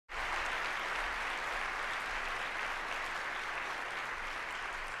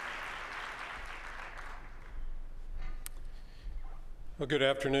Well, good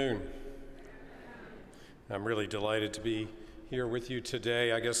afternoon. I'm really delighted to be here with you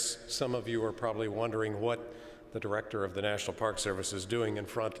today. I guess some of you are probably wondering what the director of the National Park Service is doing in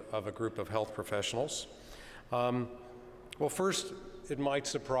front of a group of health professionals. Well, first, it might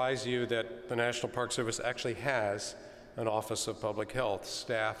surprise you that the National Park Service actually has an Office of Public Health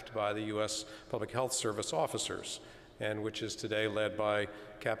staffed by the U.S. Public Health Service officers, and which is today led by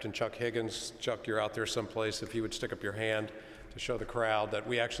Captain Chuck Higgins. Chuck, you're out there someplace. If you would stick up your hand to show the crowd that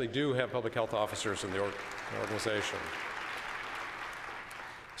we actually do have public health officers in the organization.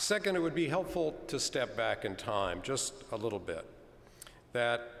 Second, it would be helpful to step back in time just a little bit.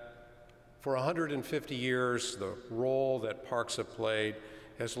 That for 150 years, the role that parks have played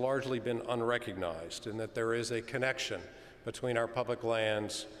has largely been unrecognized, and that there is a connection between our public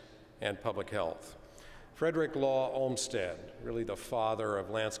lands and public health. Frederick Law Olmsted, really the father of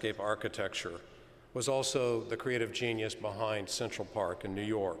landscape architecture, was also the creative genius behind Central Park in New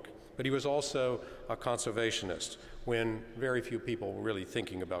York. But he was also a conservationist when very few people were really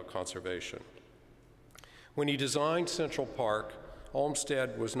thinking about conservation. When he designed Central Park,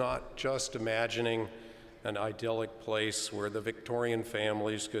 Olmsted was not just imagining an idyllic place where the Victorian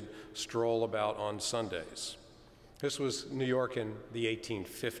families could stroll about on Sundays. This was New York in the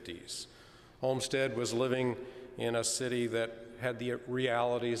 1850s. Olmsted was living in a city that had the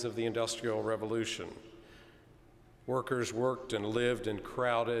realities of the Industrial Revolution. Workers worked and lived in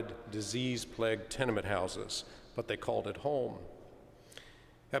crowded, disease-plagued tenement houses, but they called it home.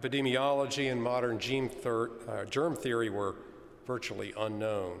 Epidemiology and modern germ theory were virtually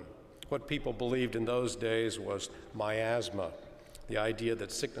unknown. What people believed in those days was miasma, the idea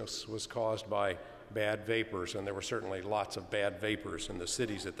that sickness was caused by bad vapors, and there were certainly lots of bad vapors in the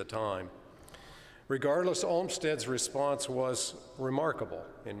cities at the time. Regardless, Olmsted's response was remarkable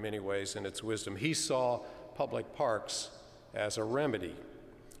in many ways in its wisdom. He saw public parks as a remedy.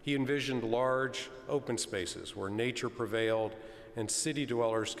 He envisioned large open spaces where nature prevailed and city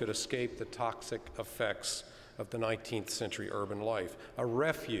dwellers could escape the toxic effects of the 19th century urban life, a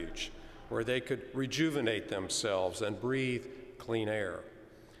refuge where they could rejuvenate themselves and breathe clean air.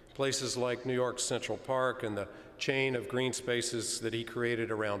 Places like New York's Central Park and the chain of green spaces that he created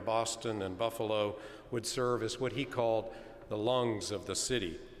around Boston and Buffalo would serve as what he called the lungs of the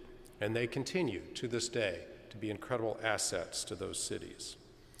city, and they continue to this day to be incredible assets to those cities.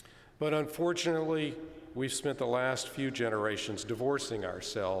 But unfortunately, we've spent the last few generations divorcing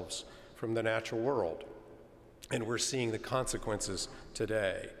ourselves from the natural world, and we're seeing the consequences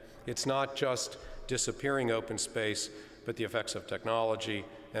today. It's not just disappearing open space, but the effects of technology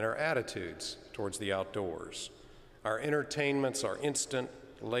and our attitudes towards the outdoors. Our entertainments are instant,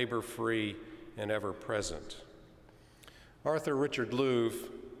 labor-free, and ever-present. Arthur Richard Louv,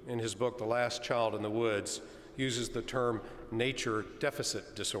 in his book, The Last Child in the Woods, uses the term nature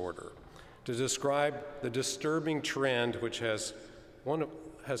deficit disorder to describe the disturbing trend which has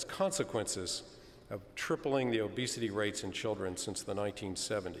consequences of tripling the obesity rates in children since the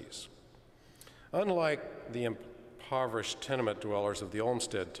 1970s. Unlike the impoverished tenement dwellers of the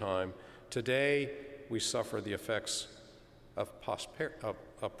Olmsted time, today we suffer the effects of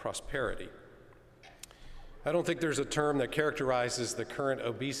prosperity. I don't think there's a term that characterizes the current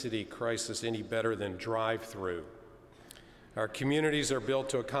obesity crisis any better than drive-through. Our communities are built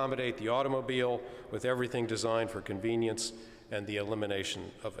to accommodate the automobile with everything designed for convenience and the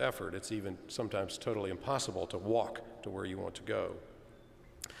elimination of effort. It's even sometimes totally impossible to walk to where you want to go.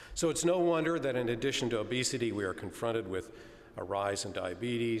 So it's no wonder that in addition to obesity, we are confronted with a rise in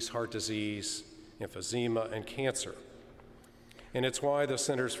diabetes, heart disease, emphysema, and cancer. And it's why the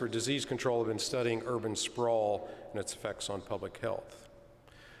Centers for Disease Control have been studying urban sprawl and its effects on public health.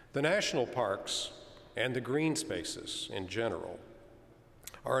 The national parks and the green spaces in general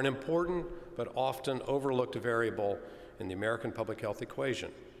are an important but often overlooked variable in the American public health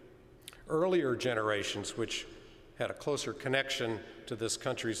equation. Earlier generations, which had a closer connection to this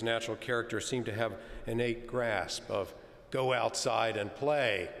country's natural character, seem to have innate grasp of go outside and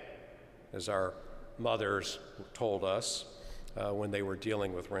play, as our mothers told us when they were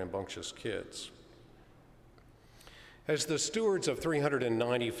dealing with rambunctious kids. As the stewards of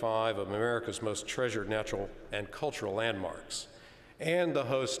 395 of America's most treasured natural and cultural landmarks, and the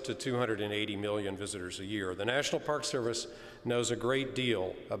host to 280 million visitors a year, the National Park Service knows a great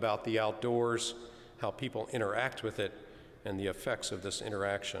deal about the outdoors, how people interact with it, and the effects of this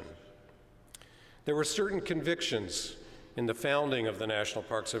interaction. There were certain convictions in the founding of the National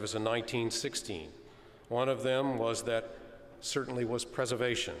Park Service in 1916. One of them was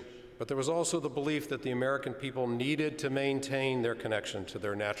preservation, but there was also the belief that the American people needed to maintain their connection to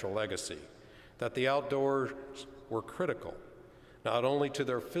their natural legacy, that the outdoors were critical, not only to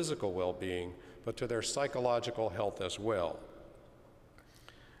their physical well-being, but to their psychological health as well.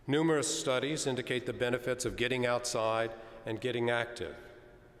 Numerous studies indicate the benefits of getting outside and getting active.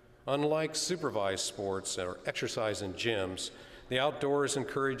 Unlike supervised sports or exercise in gyms, the outdoors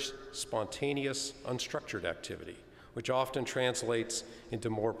encourage spontaneous, unstructured activity, which often translates into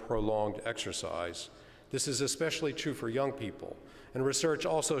more prolonged exercise. This is especially true for young people, and research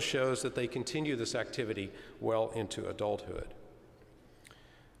also shows that they continue this activity well into adulthood.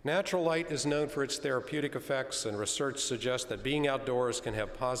 Natural light is known for its therapeutic effects, and research suggests that being outdoors can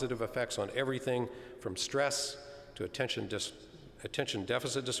have positive effects on everything from stress to attention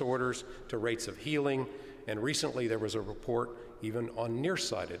deficit disorders to rates of healing, and recently there was a report even on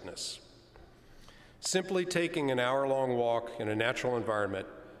nearsightedness. Simply taking an hour-long walk in a natural environment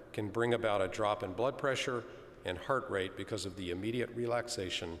can bring about a drop in blood pressure and heart rate because of the immediate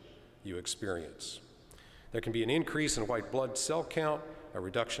relaxation you experience. There can be an increase in white blood cell count, a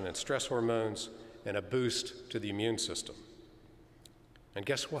reduction in stress hormones, and a boost to the immune system. And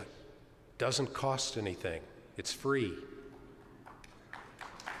guess what? It doesn't cost anything. It's free.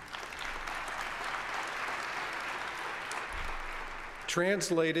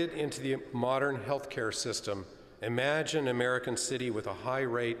 Translated into the modern healthcare system, imagine an American city with a high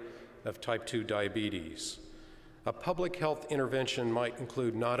rate of type 2 diabetes. A public health intervention might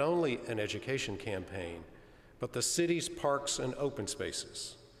include not only an education campaign, but the city's parks and open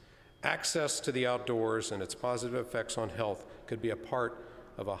spaces. Access to the outdoors and its positive effects on health could be a part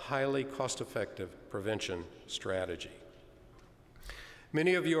of a highly cost-effective prevention strategy.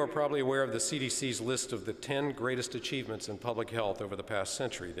 Many of you are probably aware of the CDC's list of the 10 greatest achievements in public health over the past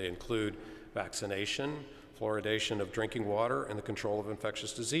century. They include vaccination, fluoridation of drinking water, and the control of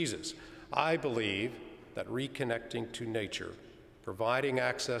infectious diseases. I believe that reconnecting to nature, providing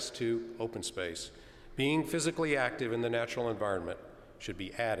access to open space, being physically active in the natural environment should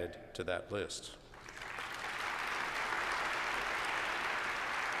be added to that list.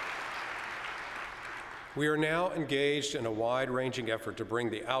 We are now engaged in a wide-ranging effort to bring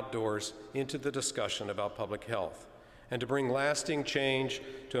the outdoors into the discussion about public health and to bring lasting change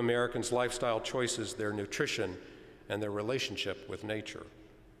to Americans' lifestyle choices, their nutrition, and their relationship with nature.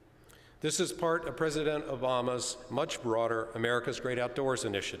 This is part of President Obama's much broader America's Great Outdoors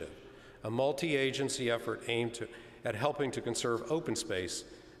initiative, a multi-agency effort aimed at helping to conserve open space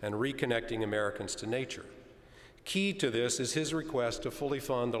and reconnecting Americans to nature. Key to this is his request to fully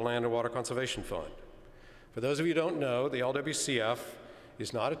fund the Land and Water Conservation Fund. For those of you who don't know, the LWCF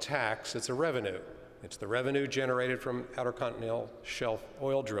is not a tax, it's a revenue. It's the revenue generated from outer continental shelf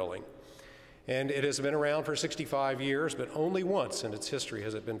oil drilling. And it has been around for 65 years, but only once in its history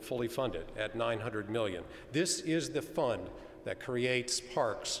has it been fully funded at $900 million. This is the fund that creates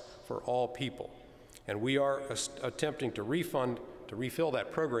parks for all people. And we are attempting to refill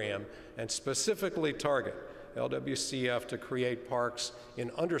that program and specifically target LWCF to create parks in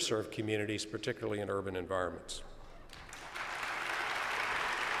underserved communities, particularly in urban environments.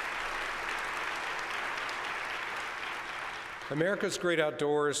 America's Great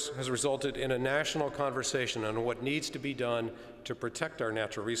Outdoors has resulted in a national conversation on what needs to be done to protect our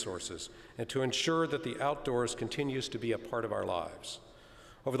natural resources and to ensure that the outdoors continues to be a part of our lives.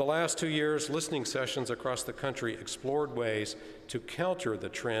 Over the last 2 years, listening sessions across the country explored ways to counter the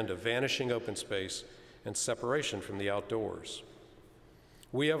trend of vanishing open space and separation from the outdoors.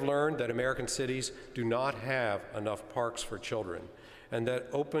 We have learned that American cities do not have enough parks for children, and that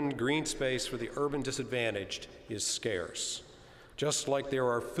open green space for the urban disadvantaged is scarce. Just like there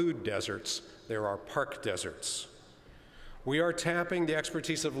are food deserts, there are park deserts. We are tapping the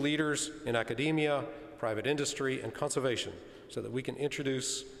expertise of leaders in academia, private industry, and conservation so that we can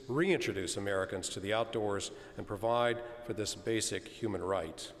reintroduce Americans to the outdoors and provide for this basic human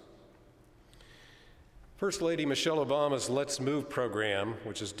right. First Lady Michelle Obama's Let's Move program,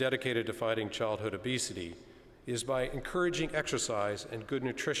 which is dedicated to fighting childhood obesity, is by encouraging exercise and good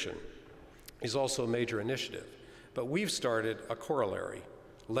nutrition, is also a major initiative. But we've started a corollary,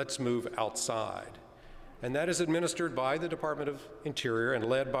 Let's Move Outside, and that is administered by the Department of Interior and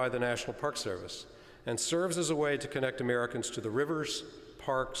led by the National Park Service, and serves as a way to connect Americans to the rivers,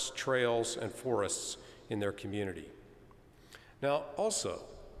 parks, trails, and forests in their community. Now, also,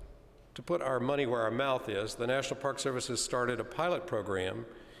 to put our money where our mouth is, the National Park Service has started a pilot program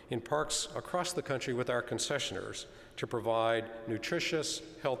in parks across the country with our concessioners to provide nutritious,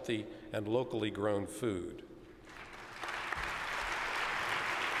 healthy, and locally grown food.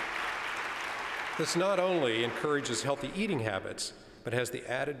 This not only encourages healthy eating habits, but has the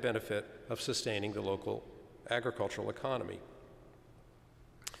added benefit of sustaining the local agricultural economy.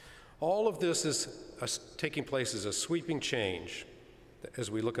 All of this is taking place as a sweeping change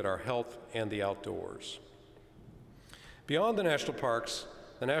as we look at our health and the outdoors. Beyond the national parks,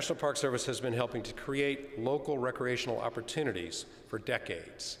 the National Park Service has been helping to create local recreational opportunities for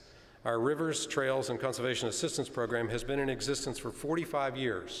decades. Our Rivers, Trails, and Conservation Assistance Program has been in existence for 45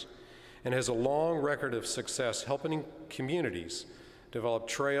 years and has a long record of success helping communities develop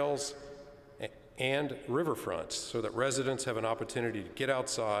trails and riverfronts so that residents have an opportunity to get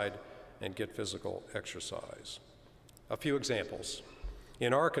outside and get physical exercise. A few examples.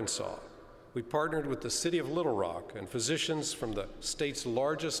 In Arkansas, we partnered with the City of Little Rock and physicians from the state's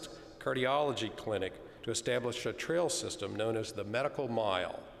largest cardiology clinic to establish a trail system known as the Medical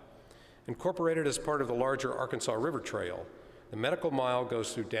Mile. Incorporated as part of the larger Arkansas River Trail, the Medical Mile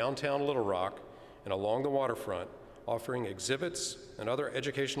goes through downtown Little Rock and along the waterfront, offering exhibits and other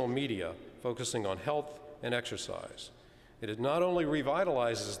educational media focusing on health and exercise. It not only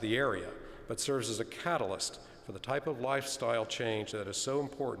revitalizes the area, but serves as a catalyst for the type of lifestyle change that is so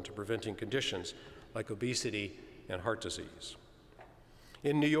important to preventing conditions like obesity and heart disease.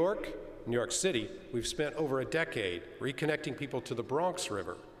 In New York City, we've spent over a decade reconnecting people to the Bronx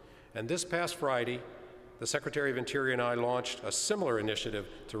River, and this past Friday, the Secretary of Interior and I launched a similar initiative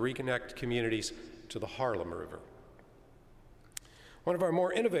to reconnect communities to the Harlem River. One of our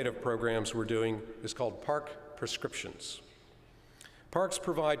more innovative programs we're doing is called Park Prescriptions. Parks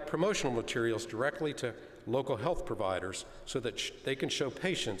provide promotional materials directly to local health providers so that they can show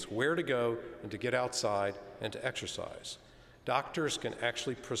patients where to go and to get outside and to exercise. Doctors can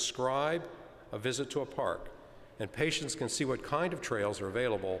actually prescribe a visit to a park, and patients can see what kind of trails are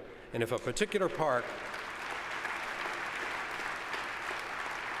available, and if a particular park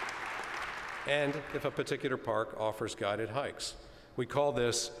offers guided hikes. We call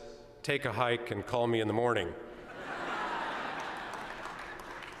this "Take a Hike and Call Me in the Morning."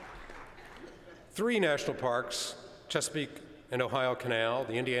 3 national parks, Chesapeake and Ohio Canal,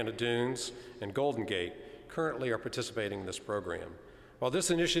 the Indiana Dunes, and Golden Gate, currently are participating in this program. While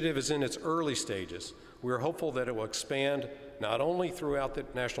this initiative is in its early stages, we are hopeful that it will expand not only throughout the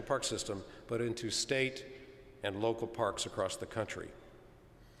national park system, but into state and local parks across the country.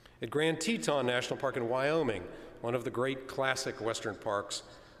 At Grand Teton National Park in Wyoming, one of the great classic Western parks,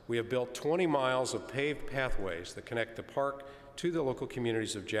 we have built 20 miles of paved pathways that connect the park to the local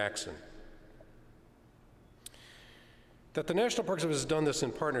communities of Jackson. That the National Park Service has done this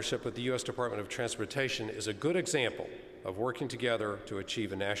in partnership with the U.S. Department of Transportation is a good example of working together to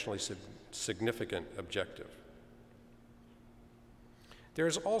achieve a nationally significant objective. There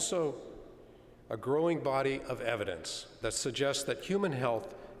is also a growing body of evidence that suggests that human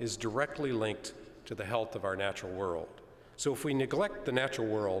health is directly linked to the health of our natural world. So if we neglect the natural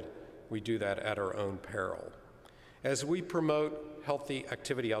world, we do that at our own peril. As we promote healthy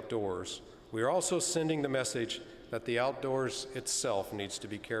activity outdoors, we are also sending the message that the outdoors itself needs to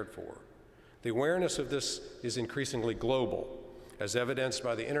be cared for. The awareness of this is increasingly global, as evidenced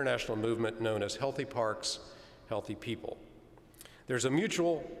by the international movement known as Healthy Parks, Healthy People. There's a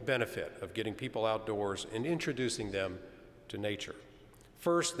mutual benefit of getting people outdoors and introducing them to nature.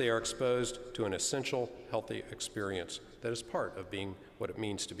 First, they are exposed to an essential healthy experience that is part of being what it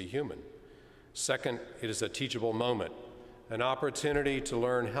means to be human. Second, it is a teachable moment, an opportunity to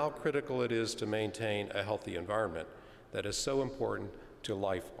learn how critical it is to maintain a healthy environment that is so important to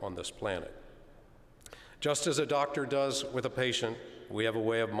life on this planet. Just as a doctor does with a patient, we have a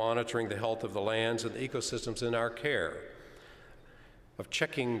way of monitoring the health of the lands and the ecosystems in our care, of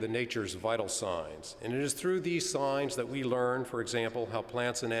checking the nature's vital signs. And it is through these signs that we learn, for example, how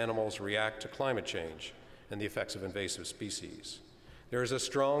plants and animals react to climate change and the effects of invasive species. There is a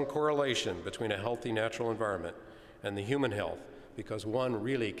strong correlation between a healthy natural environment and the human health, because one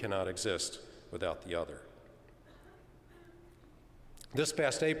really cannot exist without the other. This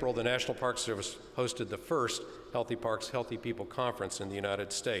past April, the National Park Service hosted the first Healthy Parks, Healthy People conference in the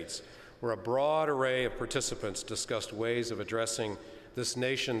United States, where a broad array of participants discussed ways of addressing this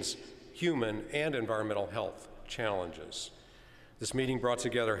nation's human and environmental health challenges. This meeting brought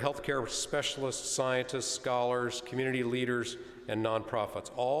together healthcare specialists, scientists, scholars, community leaders, and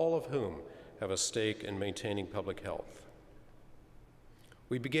nonprofits, all of whom have a stake in maintaining public health.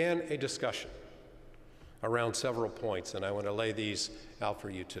 We began a discussion around several points, and I want to lay these out for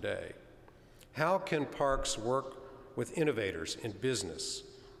you today. How can parks work with innovators in business,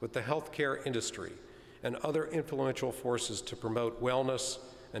 with the healthcare industry, and other influential forces to promote wellness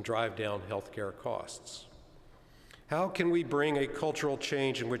and drive down healthcare costs? How can we bring a cultural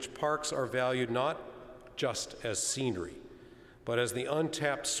change in which parks are valued not just as scenery, but as the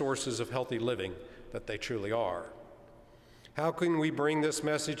untapped sources of healthy living that they truly are? How can we bring this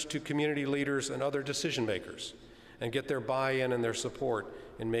message to community leaders and other decision makers and get their buy-in and their support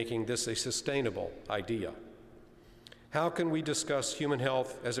in making this a sustainable idea. How can we discuss human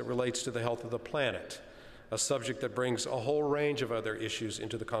health as it relates to the health of the planet, a subject that brings a whole range of other issues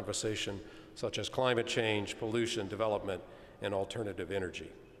into the conversation, such as climate change, pollution, development, and alternative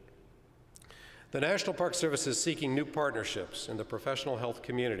energy? The National Park Service is seeking new partnerships in the professional health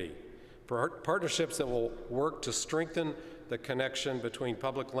community, partnerships that will work to strengthen the connection between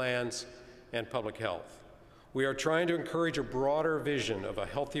public lands and public health. We are trying to encourage a broader vision of a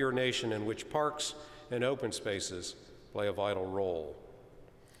healthier nation in which parks and open spaces play a vital role.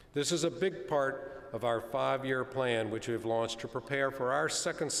 This is a big part of our 5-year plan, which we've launched to prepare for our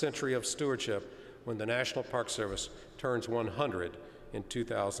second century of stewardship when the National Park Service turns 100 in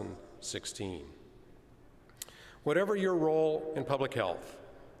 2016. Whatever your role in public health,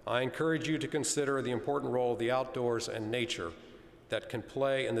 I encourage you to consider the important role of the outdoors and nature that can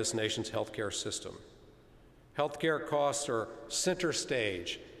play in this nation's healthcare system. Healthcare costs are center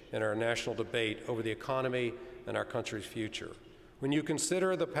stage in our national debate over the economy and our country's future. When you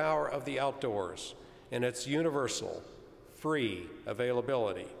consider the power of the outdoors and its universal, free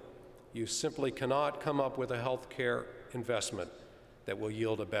availability, you simply cannot come up with a healthcare investment that will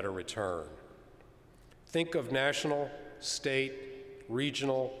yield a better return. Think of national, state,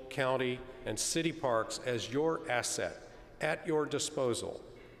 regional, county, and city parks as your asset at your disposal.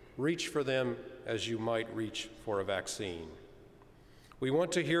 Reach for them as you might reach for a vaccine. We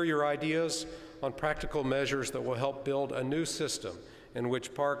want to hear your ideas on practical measures that will help build a new system in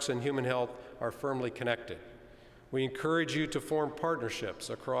which parks and human health are firmly connected. We encourage you to form partnerships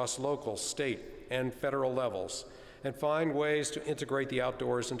across local, state, and federal levels and find ways to integrate the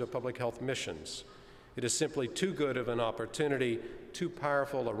outdoors into public health missions. It is simply too good of an opportunity, too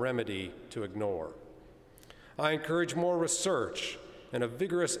powerful a remedy to ignore. I encourage more research and a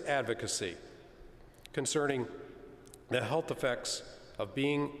vigorous advocacy concerning the health effects of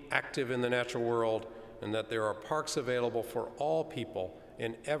being active in the natural world, and that there are parks available for all people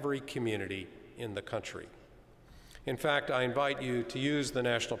in every community in the country. In fact, I invite you to use the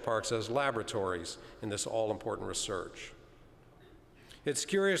national parks as laboratories in this all-important research. It's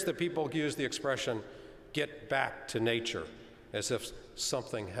curious that people use the expression, "get back to nature," as if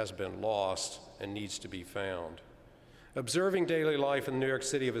something has been lost and needs to be found. Observing daily life in New York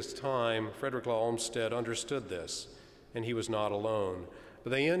City of his time, Frederick Law Olmsted understood this, and he was not alone.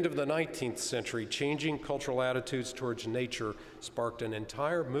 By the end of the 19th century, changing cultural attitudes towards nature sparked an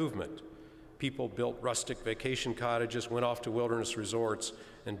entire movement. People built rustic vacation cottages, went off to wilderness resorts,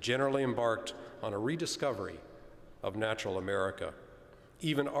 and generally embarked on a rediscovery of natural America.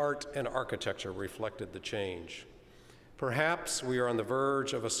 Even art and architecture reflected the change. Perhaps we are on the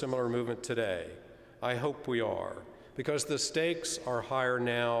verge of a similar movement today. I hope we are, because the stakes are higher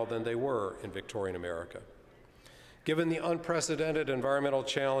now than they were in Victorian America. Given the unprecedented environmental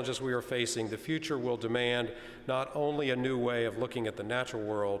challenges we are facing, the future will demand not only a new way of looking at the natural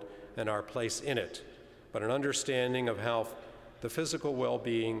world and our place in it, but an understanding of how the physical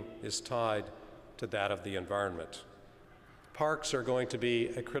well-being is tied to that of the environment. Parks are going to be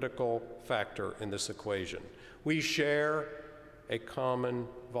a critical factor in this equation. We share a common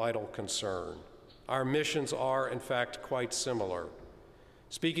vital concern. Our missions are, in fact, quite similar.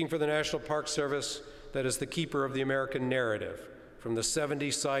 Speaking for the National Park Service, that is the keeper of the American narrative, from the 70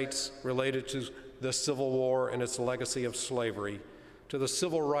 sites related to the Civil War and its legacy of slavery, to the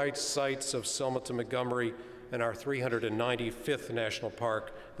civil rights sites of Selma to Montgomery and our 395th National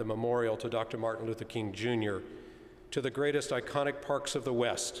Park, the memorial to Dr. Martin Luther King Jr., to the greatest iconic parks of the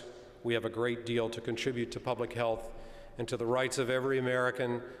West. We have a great deal to contribute to public health and to the rights of every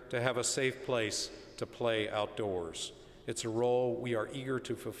American to have a safe place to play outdoors. It's a role we are eager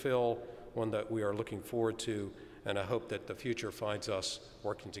to fulfill, one that we are looking forward to, and I hope that the future finds us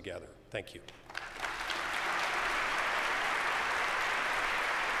working together. Thank you.